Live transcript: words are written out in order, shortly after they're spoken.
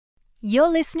You're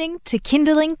listening to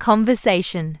Kindling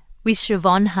Conversation with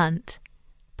Siobhan Hunt,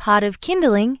 part of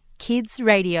Kindling Kids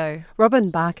Radio. Robin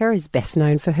Barker is best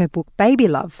known for her book Baby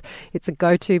Love. It's a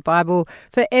go-to Bible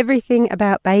for everything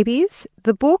about babies.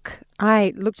 The book,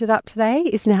 I looked it up today,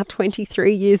 is now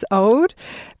 23 years old,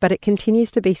 but it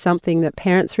continues to be something that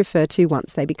parents refer to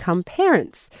once they become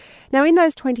parents. Now, in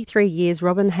those 23 years,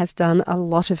 Robin has done a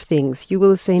lot of things. You will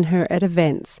have seen her at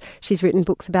events. She's written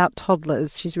books about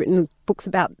toddlers. She's written books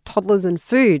about toddlers and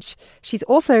food. She's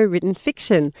also written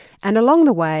fiction. And along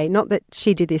the way, not that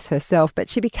she did this herself, but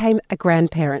she became a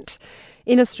grandparent.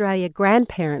 In Australia,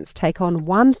 grandparents take on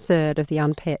 1/3 of the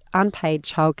unpaid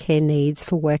childcare needs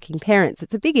for working parents.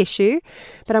 It's a big issue,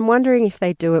 but I'm wondering if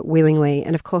they do it willingly.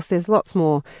 And of course, there's lots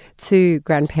more to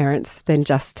grandparents than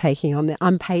just taking on the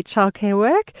unpaid childcare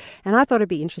work. And I thought it'd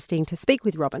be interesting to speak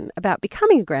with Robin about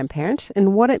becoming a grandparent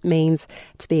and what it means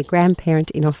to be a grandparent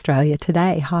in Australia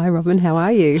today. Hi, Robin. How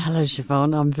are you? Hello,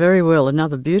 Siobhan. I'm very well.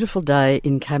 Another beautiful day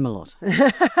in Camelot.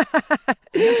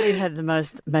 We had the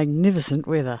most magnificent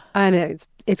weather. I know,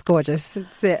 it's gorgeous.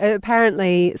 It's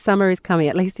apparently summer is coming,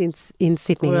 at least in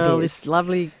Sydney. Well, it it's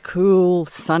lovely, cool,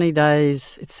 sunny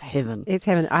days. It's heaven. It's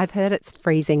heaven. I've heard it's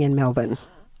freezing in Melbourne.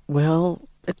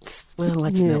 That's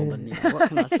Melbourne. Yeah. What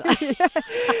can I say?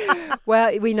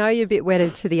 Well, we know you're a bit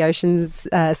wedded to the oceans,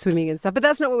 swimming and stuff, but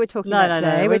that's not what we're talking about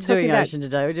today. No, we're talking doing about ocean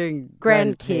today. We're doing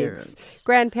grandkids,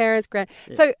 grandparents. Yeah.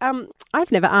 So,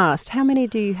 I've never asked, how many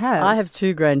do you have? I have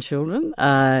two grandchildren,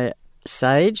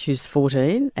 Sage, who's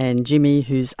 14, and Jimmy,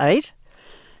 who's 8.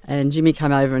 And Jimmy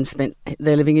came over and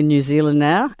they're living in New Zealand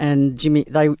now, and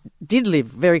they did live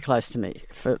very close to me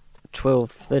for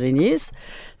 12, 13 years.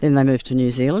 Then they moved to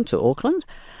New Zealand, to Auckland.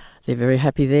 They're very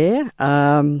happy there.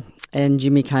 And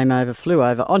Jimmy flew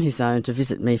over on his own to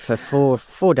visit me for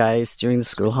four days during the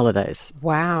school holidays.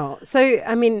 Wow. So,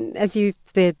 I mean,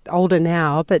 they're older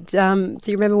now, but do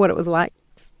you remember what it was like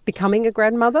becoming a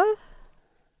grandmother?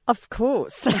 Of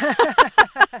course.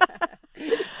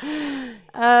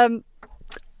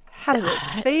 How did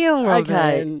it feel, Robin?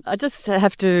 Okay, I just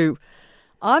have to...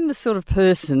 I'm the sort of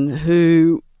person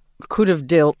who could have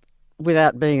dealt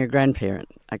without being a grandparent.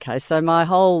 Okay, so my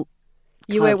whole...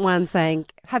 You weren't one saying,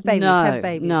 have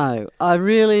babies. No, I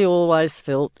really always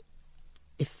felt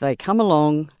if they come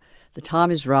along, the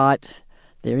time is right,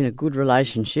 they're in a good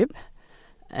relationship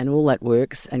and all that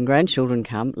works, and grandchildren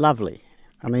come, lovely.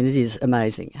 I mean, it is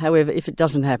amazing. However, if it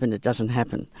doesn't happen, it doesn't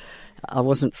happen. I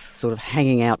wasn't sort of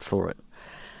hanging out for it.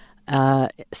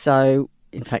 So,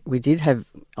 in fact,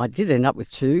 I did end up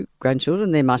with two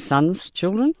grandchildren. They're my son's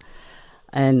children.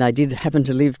 And they did happen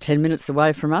to live 10 minutes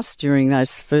away from us during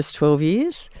those first 12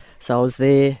 years. So I was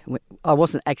there. I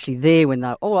wasn't actually there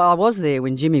I was there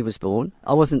when Jimmy was born.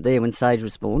 I wasn't there when Sage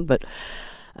was born, but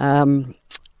I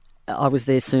was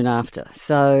there soon after.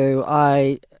 So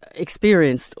I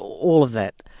experienced all of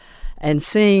that. And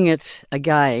seeing it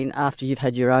again after you've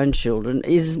had your own children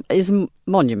is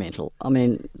monumental. I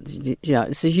mean,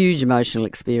 it's a huge emotional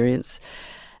experience.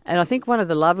 And I think one of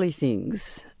the lovely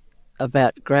things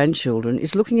about grandchildren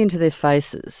is looking into their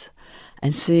faces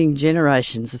and seeing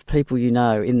generations of people you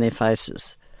know in their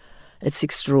faces. It's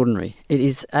extraordinary. It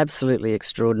is absolutely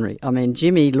extraordinary. I mean,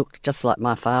 Jimmy looked just like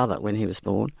my father when he was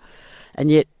born, and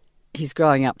yet he's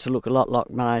growing up to look a lot like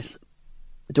my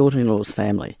daughter-in-law's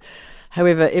family.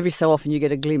 However, every so often you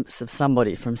get a glimpse of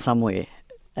somebody from somewhere,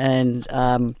 and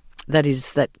that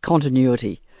is that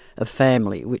continuity of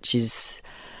family, which is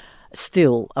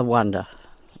still a wonder.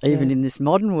 Even in this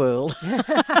modern world, where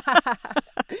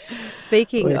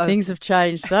things have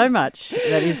changed so much,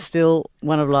 that is still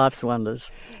one of life's wonders.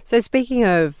 So speaking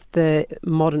of the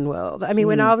modern world, I mean,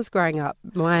 when I was growing up,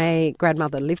 my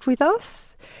grandmother lived with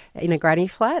us in a granny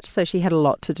flat, so she had a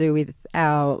lot to do with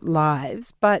our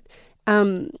lives. But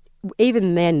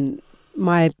even then,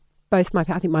 I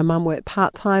think my mum worked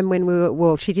part-time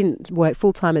when she didn't work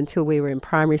full-time until we were in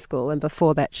primary school, and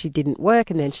before that she didn't work,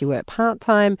 and then she worked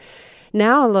part-time.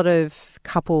 Now a lot of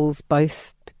couples,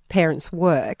 both parents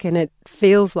work, and it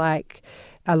feels like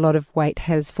a lot of weight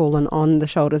has fallen on the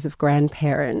shoulders of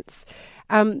grandparents.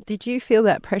 Did you feel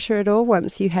that pressure at all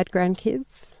once you had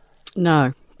grandkids?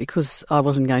 No, because I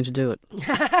wasn't going to do it.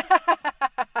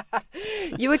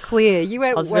 You were clear.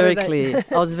 I was very clear.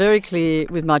 I was very clear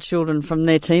with my children from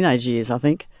their teenage years, I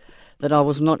think, that I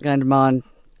was not going to mind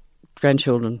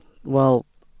grandchildren while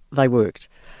they worked.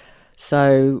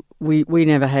 So we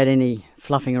never had any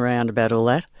fluffing around about all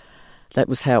that. That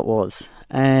was how it was.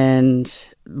 And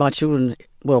my children,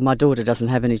 well, my daughter doesn't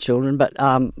have any children, but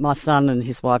my son and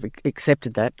his wife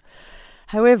accepted that.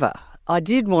 However, I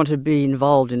did want to be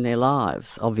involved in their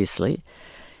lives, obviously.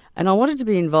 And I wanted to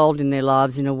be involved in their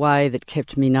lives in a way that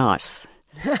kept me nice.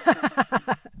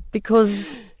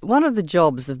 Because one of the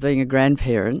jobs of being a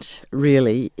grandparent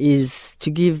really is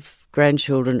to give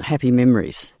grandchildren happy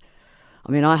memories.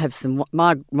 I mean, I have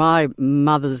my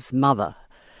mother's mother.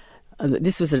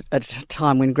 This was at a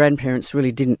time when grandparents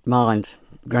really didn't mind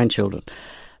grandchildren.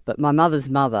 But my mother's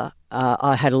mother,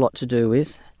 I had a lot to do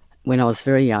with when I was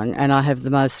very young, and I have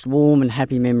the most warm and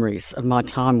happy memories of my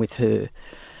time with her,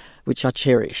 which I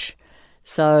cherish.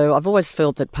 So I've always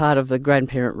felt that part of the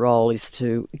grandparent role is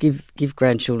to give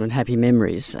grandchildren happy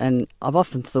memories, and I've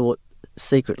often thought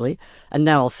secretly, and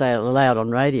now I'll say it aloud on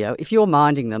radio, if you're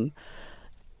minding them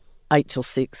 8 till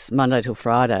 6, Monday till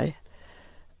Friday,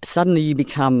 suddenly you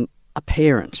become a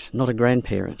parent, not a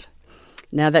grandparent.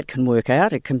 Now that can work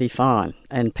out, it can be fine,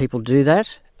 and people do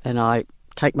that, and I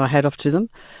take my hat off to them.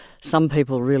 Some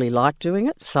people really like doing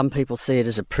it, some people see it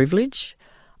as a privilege,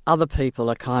 other people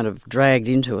are kind of dragged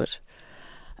into it,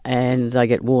 and they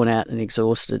get worn out and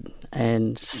exhausted,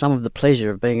 and some of the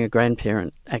pleasure of being a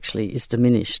grandparent actually is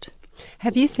diminished.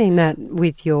 Have you seen that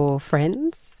with your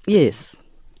friends? Yes.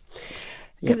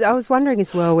 Because I was wondering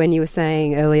as well, when you were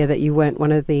saying earlier that you weren't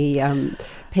one of the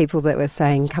people that were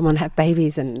saying, come on, have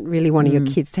babies, and really wanting your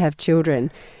kids to have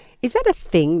children. Is that a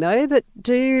thing, though, that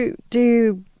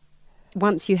do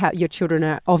once you have your children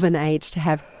are of an age to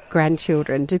have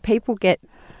grandchildren, do people get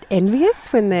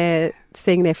envious when they're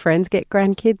seeing their friends get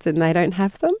grandkids and they don't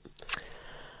have them?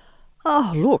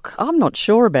 Oh, look, I'm not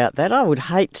sure about that. I would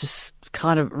hate to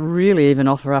kind of really even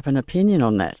offer up an opinion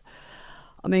on that.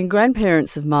 I mean,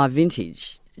 grandparents of my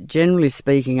vintage, generally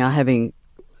speaking, are having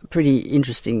pretty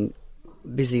interesting,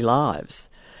 busy lives.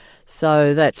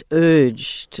 So that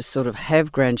urge to sort of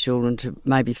have grandchildren to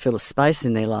maybe fill a space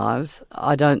in their lives,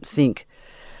 I don't think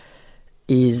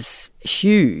is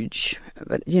huge.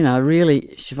 But, you know,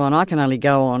 really, Siobhan, I can only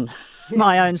go on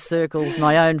my own circles,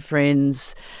 my own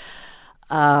friends.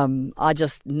 I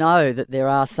just know that there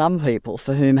are some people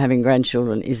for whom having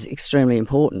grandchildren is extremely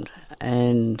important,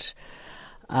 and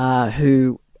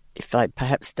who, if they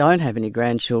perhaps don't have any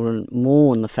grandchildren,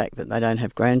 mourn the fact that they don't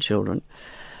have grandchildren.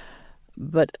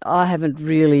 But I haven't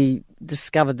really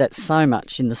discovered that so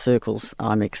much in the circles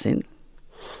I mix in.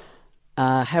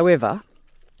 However,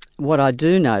 what I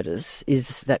do notice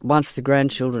is that once the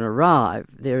grandchildren arrive,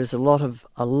 there is a lot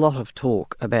of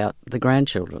talk about the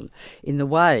grandchildren in the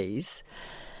ways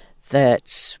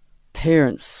that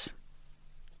parents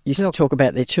used to talk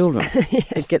about their children.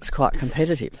 Yes. It gets quite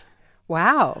competitive.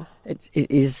 Wow. It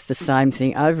is the same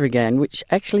thing over again, which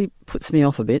actually puts me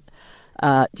off a bit.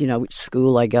 Which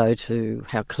school they go to,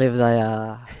 how clever they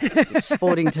are, which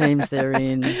sporting teams they're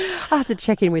in. I have to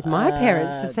check in with my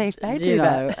parents to see if they do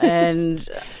that. And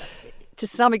to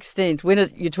some extent, when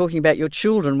you're talking about your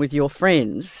children with your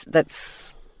friends,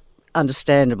 that's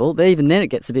understandable, but even then it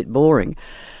gets a bit boring.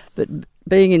 But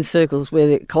being in circles where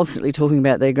they're constantly talking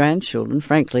about their grandchildren,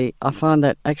 frankly, I find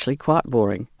that actually quite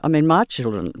boring. I mean, my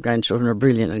grandchildren are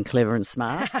brilliant and clever and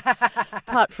smart.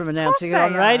 Apart from announcing it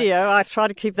on radio, I try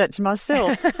to keep that to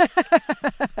myself.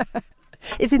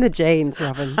 It's in the genes,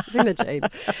 Robin. It's in the genes.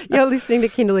 You're listening to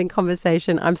Kindling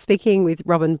Conversation. I'm speaking with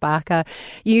Robin Barker.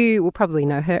 You will probably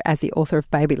know her as the author of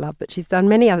Baby Love, but she's done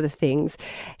many other things.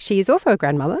 She is also a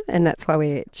grandmother, and that's why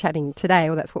we're chatting today,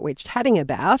 or that's what we're chatting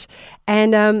about.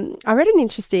 And I read an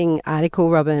interesting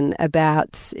article, Robin,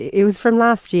 about, it was from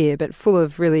last year, but full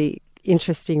of really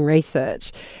interesting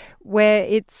research, where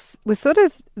we're sort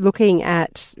of looking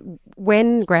at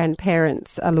when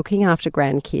grandparents are looking after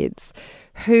grandkids,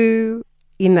 who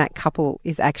in that couple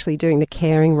is actually doing the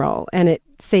caring role, and it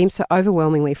seems to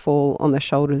overwhelmingly fall on the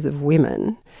shoulders of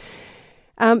women.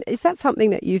 Is that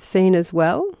something that you've seen as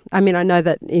well? I mean, I know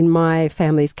that in my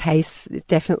family's case,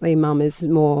 definitely mum is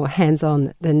more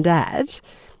hands-on than dad.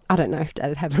 I don't know if dad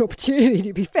would have an opportunity,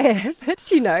 to be fair,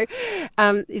 but,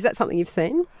 is that something you've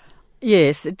seen?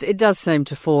 Yes, it does seem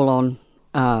to fall on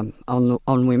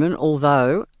women,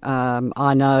 although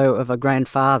I know of a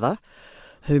grandfather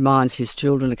who minds his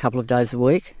children a couple of days a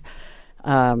week. He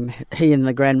and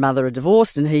the grandmother are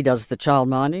divorced, and he does the child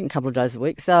minding a couple of days a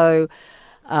week. So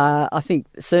I think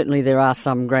certainly there are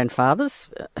some grandfathers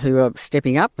who are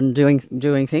stepping up and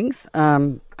doing things.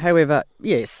 However,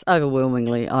 yes,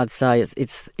 overwhelmingly, I'd say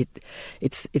it's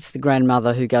the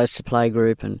grandmother who goes to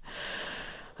playgroup and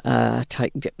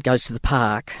goes to the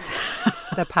park.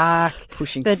 The park,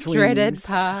 pushing the swings. Dreaded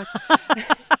park.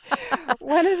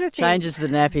 One of the things, changes the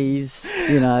nappies,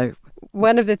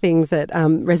 One of the things that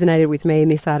resonated with me in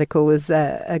this article was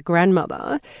a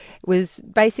grandmother was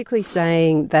basically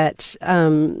saying that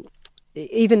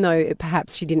even though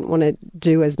perhaps she didn't want to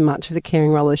do as much of the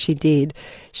caring role as she did,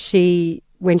 she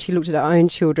when she looked at her own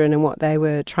children and what they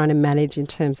were trying to manage in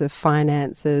terms of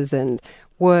finances and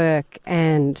work,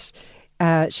 and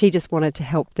she just wanted to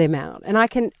help them out. And I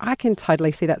can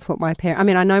totally see that's what my parents... I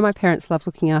mean, I know my parents love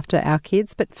looking after our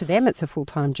kids, but for them it's a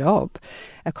full-time job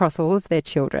across all of their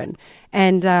children.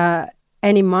 And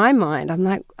in my mind, I'm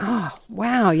like, oh,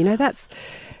 wow, you know,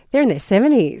 they're in their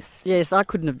 70s. Yes, I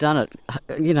couldn't have done it.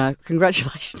 You know,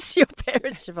 congratulations to your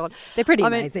parents, Siobhan. They're pretty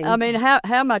amazing. I mean,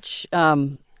 how much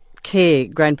care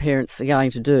grandparents are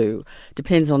going to do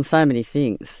depends on so many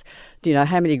things. Do you know,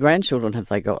 how many grandchildren have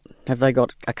they got? Have they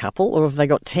got a couple or have they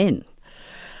got 10?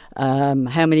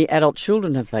 How many adult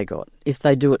children have they got? If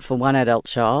they do it for one adult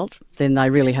child, then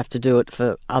they really have to do it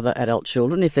for other adult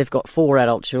children. If they've got 4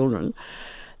 adult children,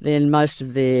 then most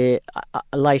of their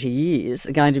later years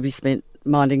are going to be spent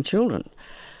minding children.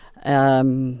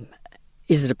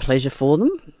 Is it a pleasure for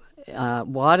them?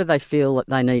 Why do they feel that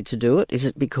they need to do it? Is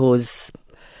it because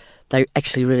they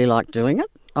actually really like doing it?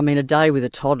 I mean, a day with a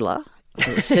toddler, a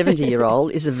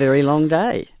 70-year-old, is a very long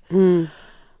day. Mm.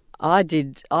 I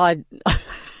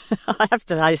have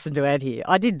to hasten to add here,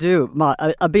 I did do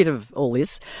a bit of all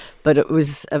this, but it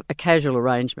was a casual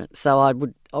arrangement. So I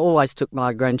always took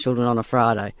my grandchildren on a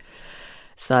Friday,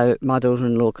 so my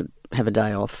daughter-in-law could have a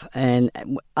day off. And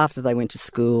after they went to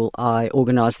school, I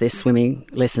organised their swimming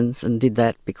lessons and did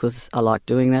that because I like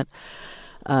doing that.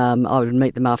 I would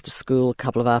meet them after school a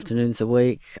couple of afternoons a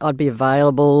week. I'd be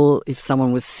available if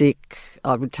someone was sick.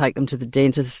 I would take them to the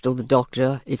dentist or the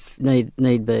doctor if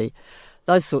need be.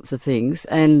 Those sorts of things.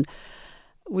 And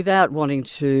without wanting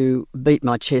to beat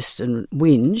my chest and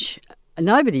whinge,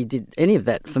 nobody did any of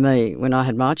that for me when I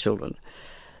had my children.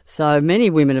 So many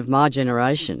women of my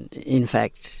generation, in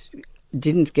fact,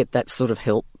 didn't get that sort of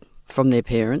help from their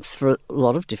parents for a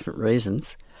lot of different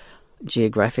reasons,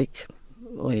 geographic,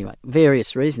 well, anyway,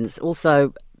 various reasons.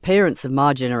 Also, parents of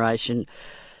my generation,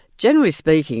 generally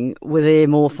speaking, were there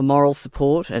more for moral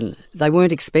support, and they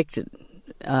weren't expected.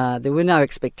 There were no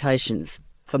expectations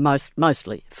for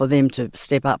mostly for them to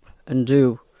step up and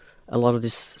do a lot of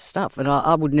this stuff. And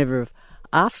I would never have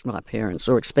asked my parents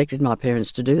or expected my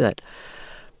parents to do that.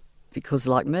 Because,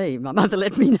 like me, my mother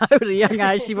let me know at a young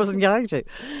age she wasn't going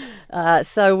to.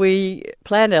 So we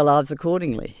planned our lives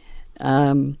accordingly.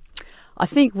 I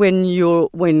think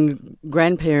when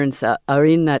grandparents are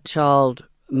in that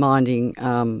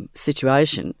child-minding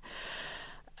situation,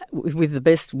 with the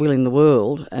best will in the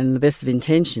world and the best of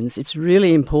intentions, it's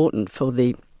really important for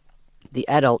the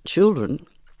adult children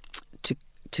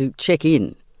to check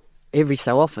in every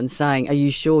so often, saying, "Are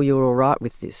you sure you're all right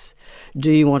with this?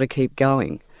 Do you want to keep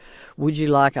going? Would you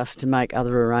like us to make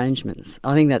other arrangements?"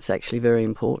 I think that's actually very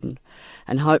important.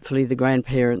 And hopefully the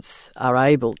grandparents are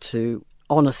able to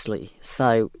honestly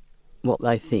say what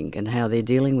they think and how they're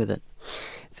dealing with it.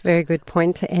 It's a very good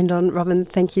point to end on. Robin,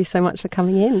 thank you so much for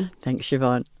coming in. Thanks,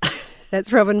 Siobhan.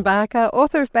 That's Robin Barker,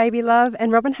 author of Baby Love.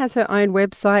 And Robin has her own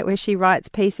website where she writes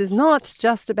pieces not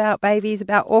just about babies,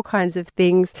 about all kinds of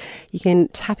things. You can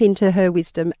tap into her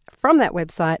wisdom from that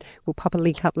website. We'll pop a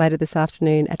link up later this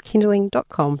afternoon at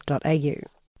kindling.com.au.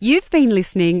 You've been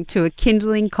listening to a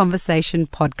Kindling Conversation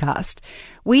podcast.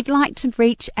 We'd like to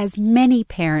reach as many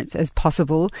parents as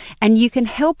possible, and you can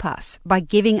help us by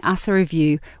giving us a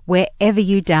review wherever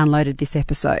you downloaded this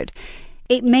episode.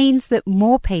 It means that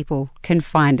more people can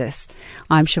find us.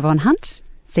 I'm Siobhan Hunt.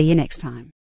 See you next time.